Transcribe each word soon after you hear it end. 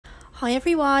Hi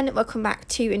everyone, welcome back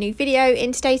to a new video.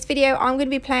 In today's video I'm going to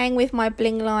be playing with my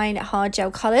Bling Line hard gel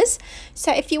colours.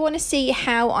 So if you want to see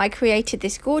how I created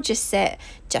this gorgeous set,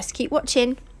 just keep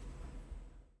watching.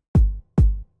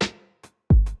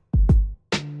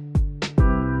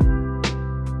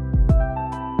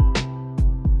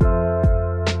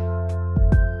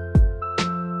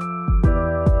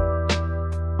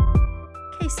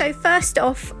 So first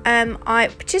off, I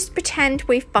just pretend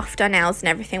we've buffed our nails and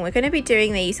everything. We're going to be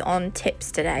doing these on tips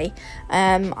today.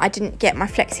 I didn't get my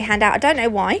flexi hand out. I don't know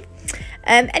why.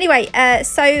 Anyway,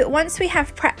 so once we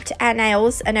have prepped our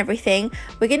nails and everything,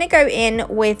 we're going to go in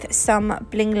with some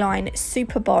Bling Line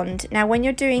Super Bond. Now, when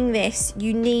you're doing this,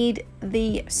 you need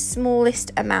the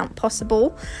smallest amount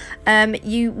possible.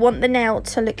 You want the nail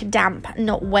to look damp,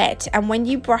 not wet. And when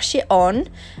you brush it on,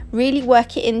 really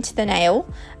work it into the nail.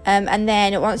 And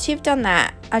then once you've done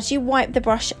that, as you wipe the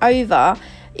brush over,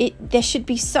 there should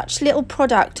be such little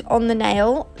product on the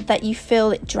nail that you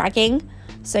feel it dragging.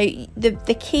 So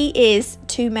the key is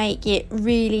to make it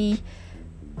really,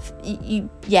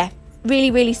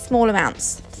 really small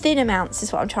amounts, thin amounts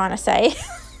is what I'm trying to say.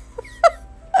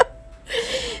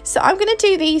 So I'm going to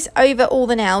do these over all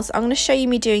the nails. I'm going to show you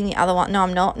me doing the other one. No,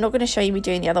 I'm not going to show you me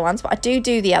doing the other ones, but I do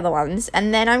the other ones.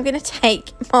 And then I'm going to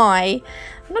take I'm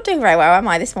not doing very well, am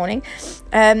I, this morning?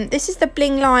 This is the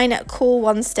Bling Line Cool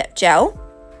One Step Gel.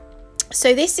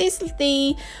 So this is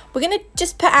we're going to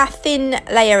just put our thin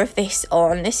layer of this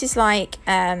on. This is like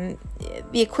the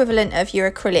equivalent of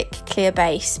your acrylic clear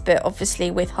base, but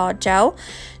obviously with hard gel.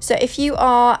 So if you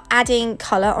are adding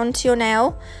colour onto your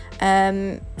nail,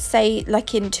 say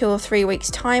like in 2 or 3 weeks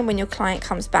time, when your client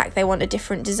comes back, they want a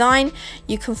different design,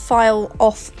 you can file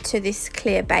off to this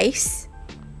clear base.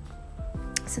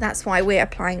 So that's why we're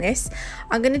applying this.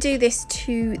 I'm going to do this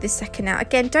to the second nail.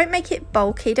 Again, don't make it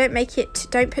bulky, don't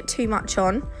put too much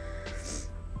on.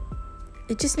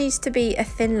 It just needs to be a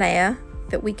thin layer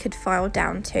that we could file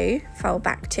back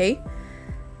to.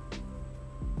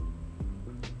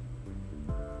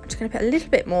 I'm just going to put a little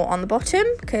bit more on the bottom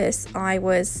because I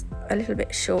was a little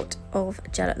bit short of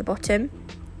gel at the bottom.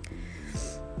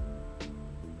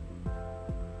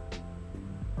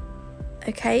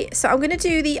 Okay, so I'm going to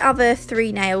do the other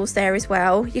 3 nails there as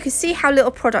well. You can see how little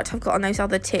product I've got on those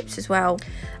other tips as well.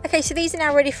 Okay, so these are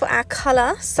now ready for our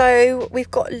colour. So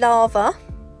we've got lava,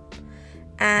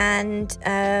 and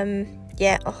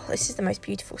yeah, oh, this is the most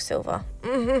beautiful silver.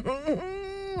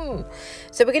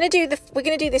 So we're going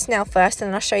to do this now first, and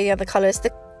then I'll show you the other colours.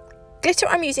 The glitter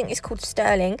I'm using is called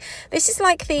Sterling. This is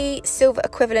like the silver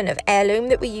equivalent of Heirloom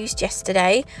that we used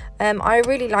yesterday. I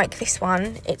really like this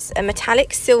one. It's a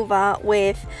metallic silver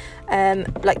with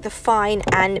like the fine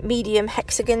and medium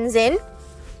hexagons in.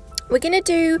 We're going to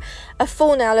do a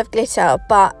full nail of glitter,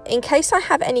 but in case I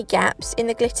have any gaps in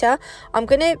the glitter, I'm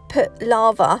going to put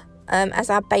lava as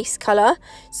our base colour.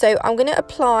 So I'm going to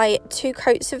apply 2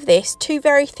 coats of this, 2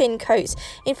 very thin coats.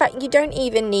 In fact, you don't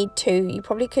even need 2. You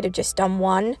probably could have just done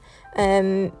 1,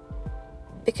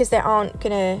 because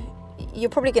you're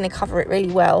probably going to cover it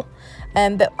really well.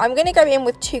 But I'm going to go in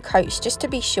with 2 coats just to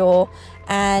be sure,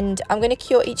 and I'm going to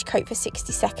cure each coat for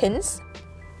 60 seconds.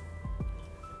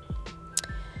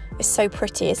 It's so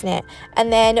pretty, isn't it?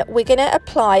 And then we're going to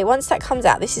apply, once that comes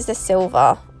out, this is the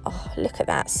silver. Oh, look at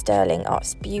that, Sterling. Oh,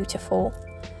 it's beautiful.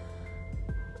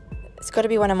 It's got to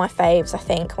be one of my faves, I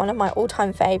think. One of my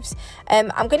all-time faves.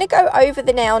 I'm going to go over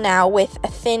the nail now with a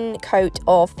thin coat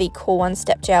of the Cool One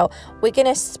Step Gel. We're going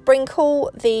to sprinkle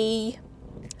the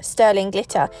Sterling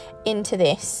glitter into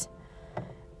this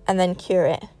and then cure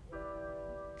it.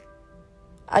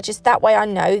 That way I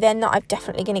know then that I'm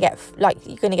definitely going to get,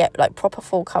 you're going to get like proper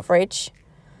full coverage.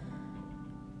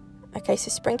 Okay, so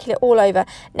sprinkle it all over.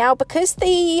 Now, because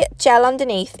the gel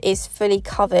underneath is fully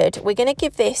covered, we're going to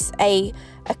give this a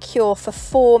cure for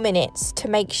 4 minutes to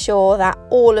make sure that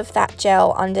all of that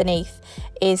gel underneath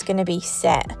is going to be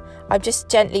set. I just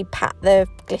gently pat the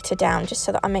glitter down just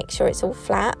so that I make sure it's all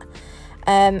flat.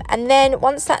 And then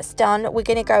once that's done, we're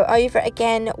going to go over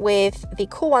again with the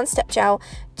Cool One Step Gel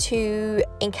to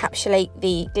encapsulate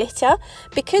the glitter.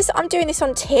 Because I'm doing this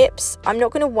on tips, I'm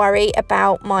not going to worry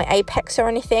about my apex or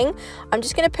anything. I'm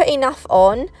just going to put enough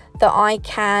on that I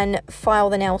can file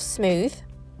the nail smooth.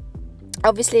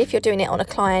 Obviously, if you're doing it on a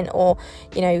client or,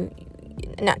 you know,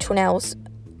 natural nails,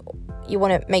 you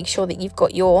want to make sure that you've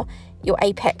got your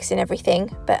apex and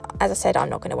everything. But as I said, I'm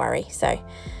not going to worry. So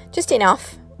just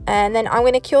enough. And then I'm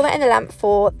going to cure that in the lamp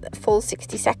for the full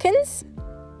 60 seconds.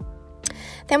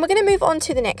 Then we're going to move on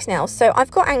to the next nail. So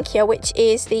I've got Ankia, which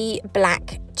is the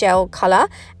black gel colour,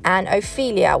 and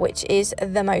Ophelia, which is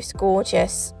the most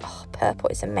gorgeous. Oh, purple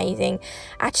is amazing.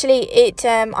 Actually,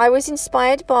 I was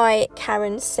inspired by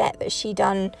Karen's set that she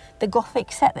done, the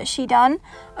Gothic set that she done.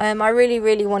 I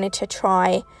really wanted to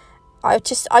try. I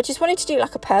just wanted to do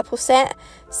like a purple set.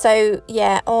 So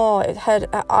yeah,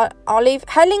 I'll leave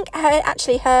her link.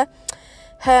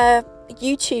 Her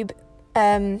YouTube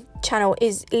channel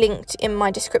is linked in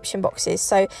my description boxes,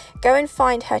 so go and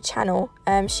find her channel.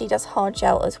 She does hard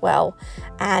gel as well,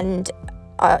 and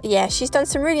yeah, she's done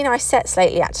some really nice sets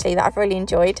lately actually that I've really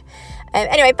enjoyed.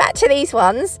 Anyway, back to these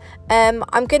ones.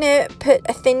 I'm gonna put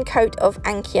a thin coat of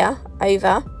Ankia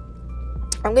over.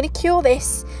 I'm gonna cure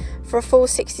this for a full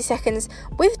 60 seconds.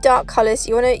 With dark colours,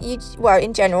 well,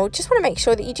 in general, just want to make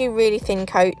sure that you do really thin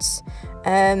coats.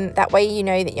 That way you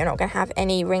know that you're not going to have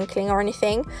any wrinkling or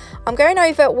anything. I'm going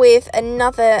over with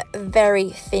another very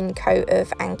thin coat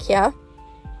of Ankia,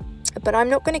 but I'm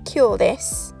not going to cure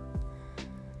this.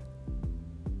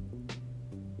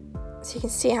 So you can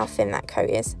see how thin that coat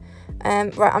is.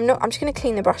 Right, I'm just going to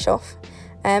clean the brush off.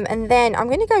 And then I'm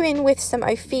going to go in with some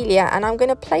Ophelia, and I'm going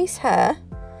to place her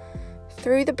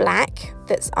through the black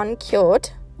that's uncured.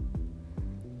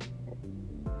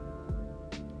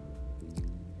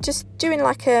 Just doing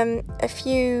like a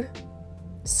few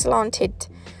slanted,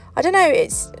 I don't know, I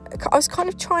was kind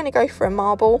of trying to go for a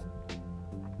marble,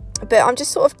 but I'm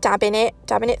just sort of dabbing it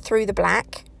through the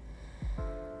black.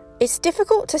 It's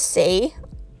difficult to see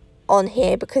on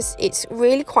here because it's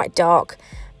really quite dark,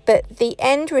 but the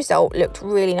end result looked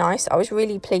really nice. I was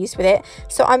really pleased with it.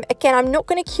 So I'm not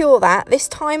going to cure that this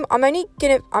time. I'm only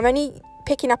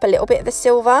picking up a little bit of the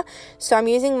silver, so I'm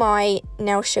using my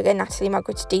Nail Sugar Natalie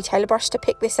Mugridge detailer brush to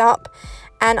pick this up,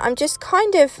 and I'm just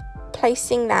kind of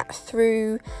placing that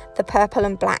through the purple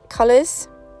and black colours,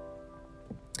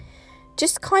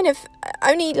 just kind of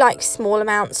only like small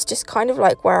amounts, just kind of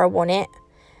like where I want it.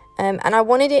 And I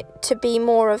wanted it to be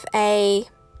more of a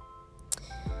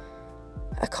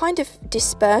kind of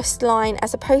dispersed line,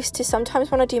 as opposed to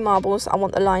sometimes when I do marbles I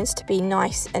want the lines to be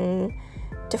nice and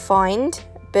defined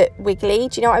but wiggly.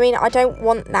 Do you know what I mean? I don't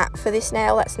want that for this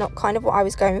nail. That's not kind of what I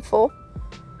was going for.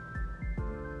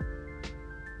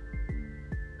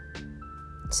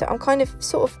 So I'm kind of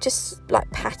sort of just like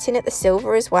patting at the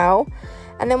silver as well,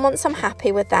 and then once I'm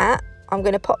happy with that, I'm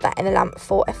going to pop that in the lamp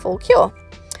for a full cure.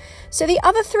 So the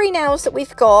other three nails that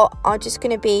we've got are just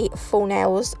going to be full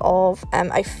nails of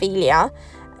Ophelia.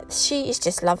 She is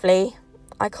just lovely.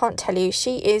 I can't tell you,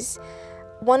 she is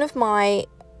one of my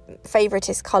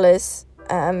favouriteest colours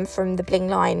from the Bling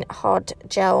Line hard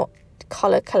gel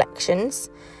colour collections.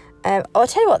 I'll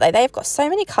tell you what though, they've got so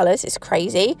many colours, it's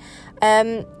crazy.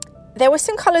 There were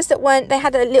some colours that weren't, they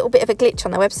had a little bit of a glitch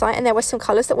on their website, and there were some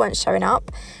colours that weren't showing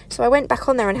up. So I went back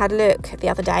on there and had a look the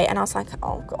other day, and I was like,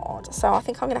 oh God. So I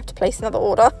think I'm going to have to place another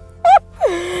order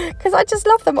because I just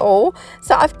love them all.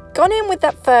 So I've gone in with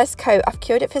that first coat, I've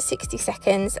cured it for 60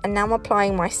 seconds, and now I'm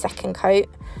applying my second coat.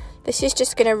 This is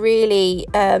just going to really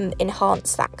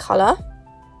enhance that colour.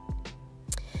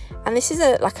 And this is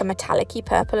like a metallic-y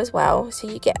purple as well, so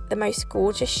you get the most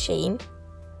gorgeous sheen.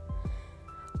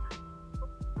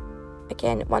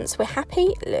 Again, once we're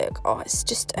happy, look, oh, it's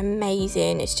just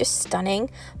amazing. It's just stunning.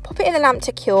 Pop it in the lamp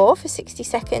to cure for 60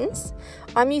 seconds.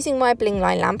 I'm using my Bling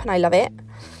Line lamp and I love it.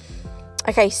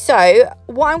 Okay, so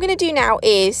what I'm going to do now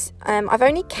is, I've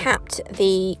only capped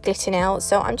the glitter nail,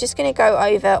 so I'm just going to go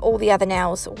over all the other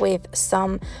nails with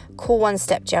some Cool One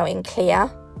Step Gel in clear.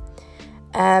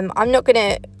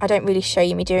 I don't really show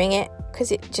you me doing it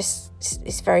because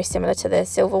it's very similar to the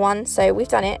silver one. So we've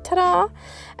done it, ta-da!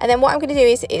 And then what I'm going to do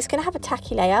is, it's going to have a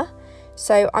tacky layer.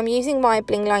 So I'm using my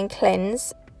Bling Line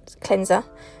cleanser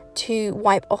to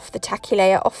wipe off the tacky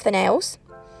layer off the nails.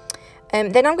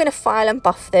 Then I'm going to file and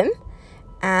buff them.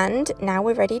 And now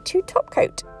we're ready to top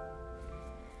coat.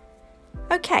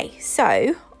 Okay,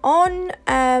 so on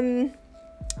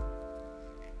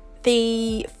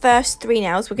the first three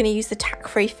nails, we're going to use the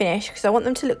tack-free finish because I want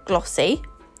them to look glossy.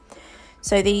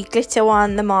 So the glitter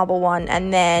one, the marble one,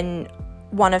 and then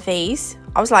one of these.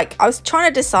 I was trying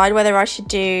to decide whether I should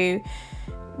do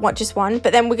just one,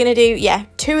 but then we're going to do, yeah,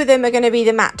 two of them are going to be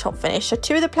the matte top finish. So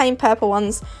two of the plain purple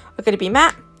ones are going to be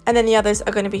matte, and then the others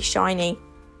are going to be shiny.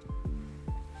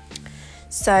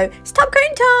 So it's top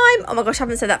coating time. Oh my gosh, I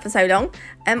haven't said that for so long.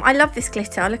 I love this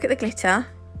glitter. Look at the glitter.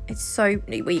 It's so,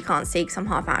 well, you can't see because I'm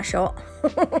half out of shot.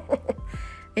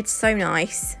 It's so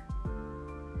nice.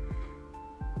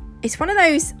 It's one of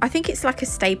those, I think it's like a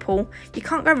staple. You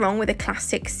can't go wrong with a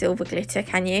classic silver glitter,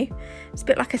 can you? It's a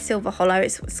bit like a silver hollow.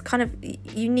 It's kind of,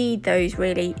 you need those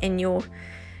really in your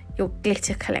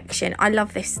glitter collection. I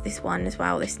love this one as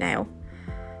well, this nail.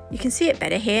 You can see it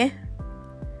better here.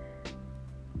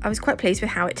 I was quite pleased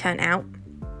with how it turned out.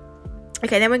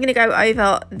 Okay, then we're going to go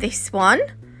over this one.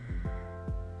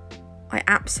 I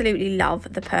absolutely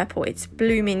love the purple. It's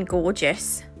blooming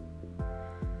gorgeous.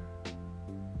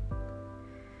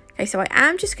 Okay, so I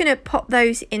am just going to pop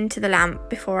those into the lamp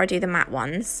before I do the matte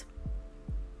ones.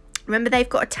 Remember, they've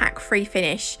got a tack-free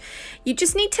finish. You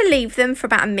just need to leave them for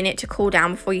about a minute to cool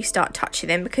down before you start touching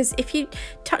them, because if you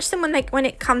touch them when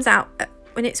it comes out,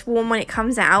 when it's warm, when it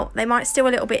comes out, they might still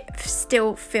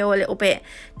feel a little bit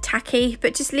tacky,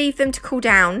 but just leave them to cool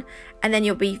down, and then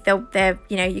you're good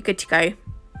to go.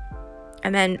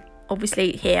 And then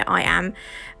obviously here I am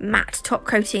matte top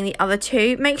coating the other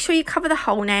two. Make sure you cover the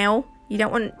whole nail. You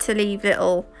don't want to leave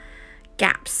little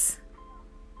gaps.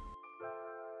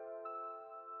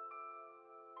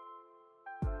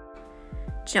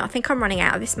 Do you know, I think I'm running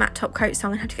out of this matte top coat, so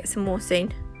I'm gonna have to get some more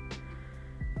soon.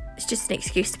 It's just an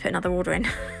excuse to put another order in.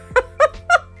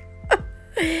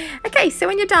 Okay, so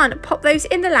when you're done, pop those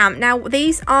in the lamp. Now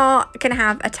these are gonna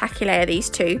have a tacky layer, these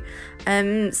two.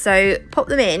 So pop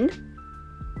them in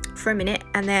for a minute,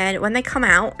 and then when they come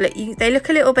out, look, they look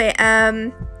a little bit,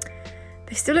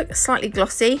 they still look slightly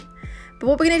glossy. But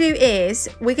what we're gonna do is,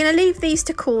 we're gonna leave these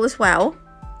to cool as well.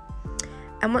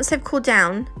 And once they've cooled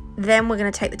down, then we're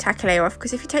going to take the tacky layer off,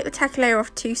 because if you take the tacky layer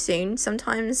off too soon,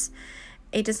 sometimes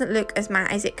it doesn't look as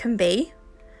matte as it can be.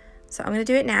 So I'm going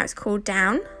to do it now. It's cooled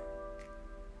down.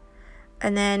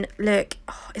 And then look,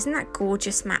 oh, isn't that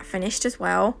gorgeous matte finished as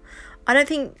well? I don't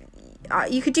think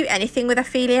you could do anything with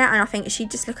Ophelia, and I think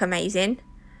she'd just look amazing.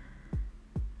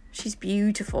 She's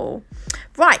beautiful.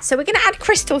 Right, so we're going to add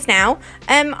crystals now.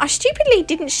 I stupidly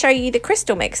didn't show you the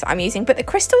crystal mix that I'm using, but the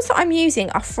crystals that I'm using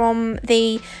are from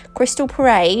the Crystal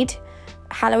Parade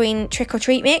Halloween Trick or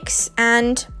Treat mix.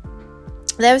 And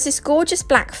there was this gorgeous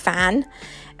black fan,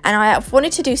 and I've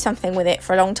wanted to do something with it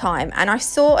for a long time. And I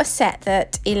saw a set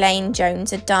that Elaine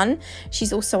Jones had done.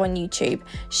 She's also on YouTube.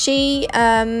 She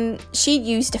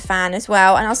used a fan as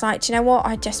well, and I was like, do you know what?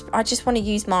 I just want to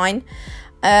use mine.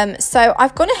 So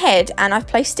I've gone ahead and I've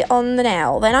placed it on the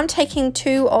nail. Then I'm taking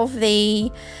two of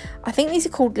the, I think these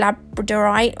are called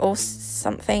labradorite or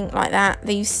something like that.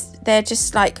 They're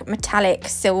just like metallic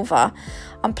silver.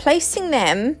 I'm placing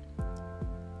them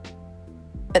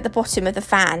at the bottom of the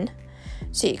fan,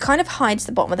 so it kind of hides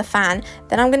the bottom of the fan.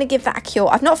 Then I'm going to give that a cure.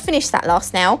 I've not finished that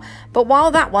last nail, but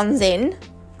while that one's in,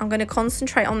 I'm going to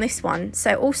concentrate on this one.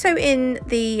 So also in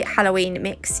the Halloween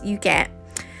mix, you get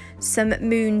some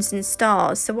moons and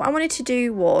stars. So what I wanted to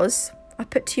do was, I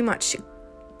put too much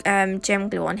gem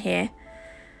glue on here,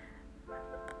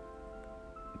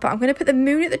 but I'm going to put the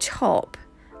moon at the top.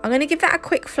 I'm going to give that a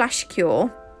quick flash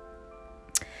cure,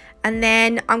 and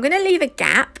then I'm going to leave a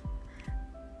gap,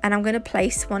 and I'm going to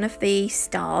place one of the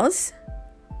stars,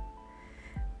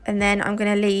 and then I'm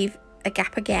going to leave a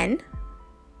gap again.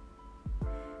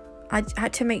 I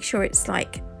had to make sure it's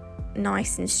like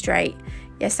nice and straight.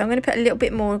 Yes, so I'm going to put a little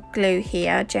bit more glue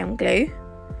here, gem glue.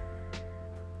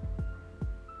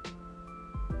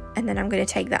 And then I'm going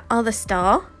to take that other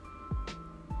star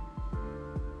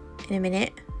in a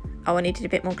minute. Oh, I needed a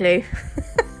bit more glue.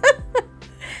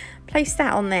 Place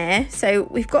that on there. So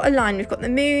we've got a line, we've got the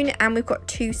moon, and we've got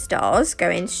two stars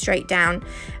going straight down.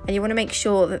 And you want to make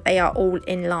sure that they are all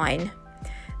in line.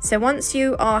 So once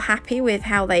you are happy with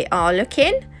how they are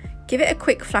looking, give it a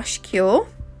quick flash cure.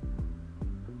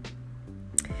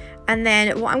 And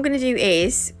then what I'm going to do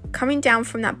is, coming down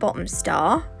from that bottom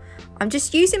star, I'm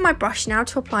just using my brush now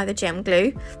to apply the gem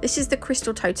glue. This is the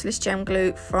Crystal Totalist gem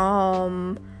glue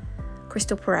from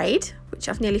Crystal Parade, which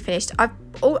I've nearly finished. I've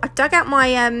dug out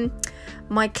my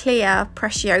my clear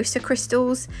Preciosa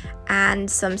crystals and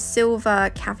some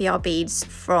silver caviar beads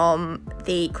from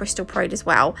the Crystal Parade as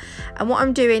well. And what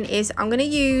I'm doing is, I'm going to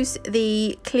use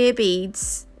the clear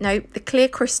beads, the clear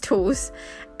crystals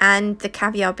and the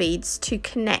caviar beads to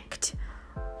connect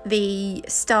the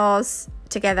stars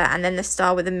together, and then the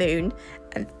star with the moon,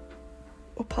 and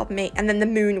pardon me, and then the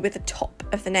moon with the top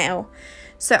of the nail.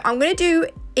 So I'm going to do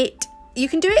it, you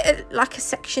can do it like a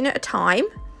section at a time.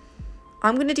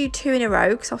 I'm going to do 2 in a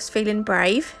row because I was feeling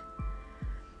brave.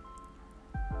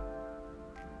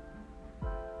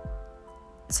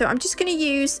 So I'm just going to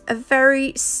use a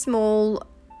very small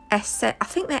I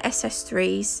think they're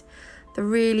SS3s. The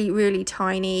really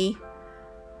tiny,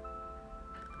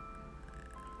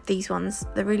 these ones,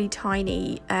 the really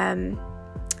tiny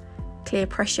clear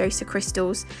Preciosa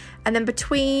crystals, and then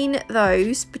between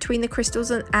those, between the crystals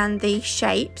and the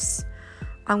shapes,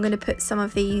 I'm going to put some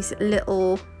of these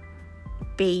little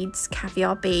beads,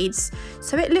 caviar beads,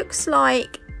 so it looks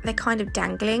like they're kind of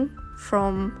dangling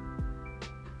from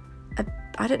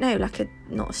I don't know, like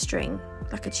not a string,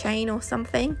 like a chain or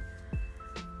something.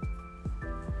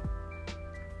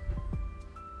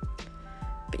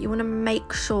 But you want to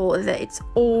make sure that it's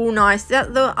all nice.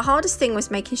 The hardest thing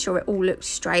was making sure it all looked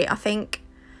straight, I think.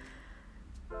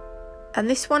 And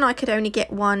this one I could only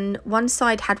get one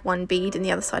side had 1 bead and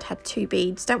the other side had 2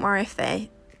 beads. Don't worry if they're,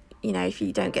 you know, if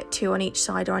you don't get 2 on each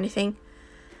side or anything.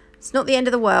 It's not the end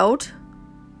of the world.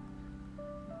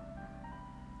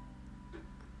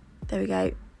 There we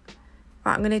go.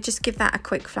 Right, I'm going to just give that a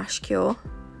quick flash cure.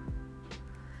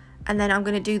 And then I'm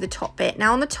going to do the top bit.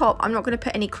 Now on the top, I'm not going to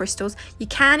put any crystals. You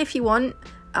can if you want.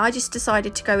 I just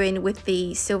decided to go in with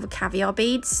the silver caviar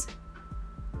beads.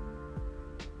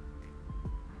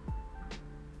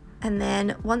 And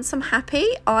then once I'm happy,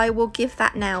 I will give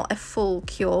that now a full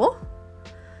cure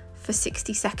for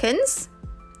 60 seconds.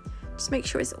 Just make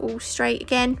sure it's all straight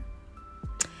again.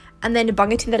 And then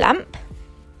bung it in the lamp.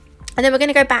 And then we're going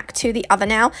to go back to the other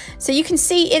now. So you can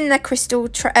see in the crystal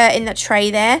in the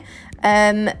tray there,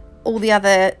 all the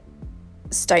other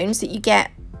stones that you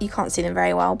get. You can't see them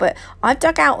very well, but I've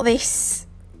dug out this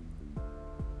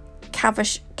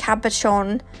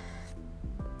cabochon.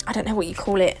 I don't know what you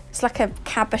call it. It's like a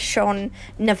cabochon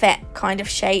navette kind of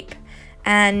shape.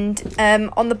 And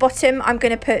on the bottom, I'm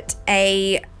going to put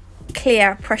a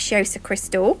clear Preciosa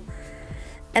crystal.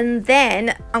 And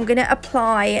then I'm going to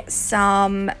apply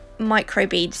some micro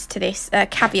beads to this,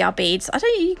 caviar beads. I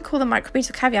don't know, you can call them micro beads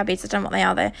or caviar beads. I don't know what they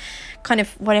are. They're kind of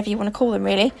whatever you want to call them,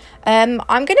 really. I'm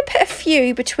going to put a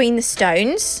few between the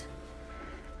stones.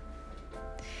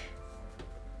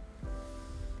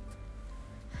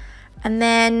 And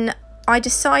then I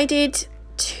decided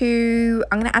I'm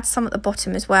going to add some at the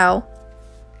bottom as well.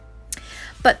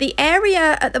 But the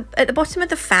area at the bottom of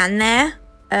the fan there,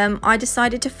 I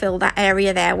decided to fill that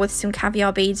area there with some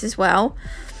caviar beads as well.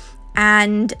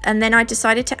 And then I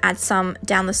decided to add some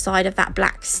down the side of that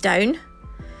black stone.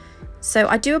 So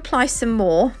I do apply some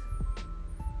more.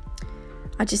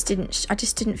 I just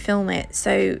didn't film it.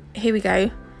 So here we go.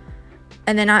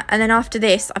 And then after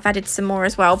this, I've added some more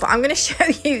as well. But I'm going to show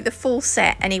you the full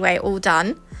set anyway, all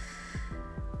done.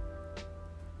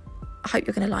 I hope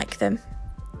you're going to like them.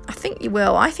 I think you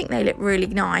will. I think they look really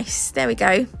nice. There we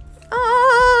go.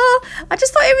 Oh, I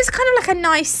just thought it was kind of like a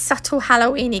nice, subtle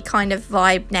Halloween-y kind of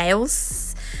vibe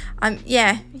nails.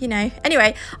 Yeah, you know.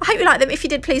 Anyway, I hope you like them. If you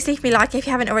did, please leave me a like. If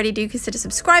you haven't already, do consider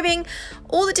subscribing.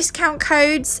 All the discount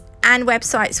codes and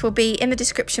websites will be in the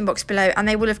description box below, and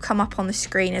they will have come up on the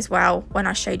screen as well when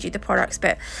I showed you the products.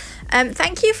 But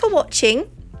thank you for watching.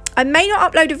 I may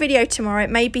not upload a video tomorrow. It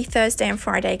may be Thursday and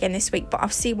Friday again this week, but I'll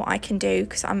see what I can do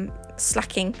because I'm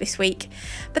slacking this week.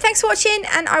 But thanks for watching,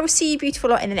 and I will see you beautiful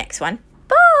lot in the next one.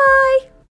 Bye.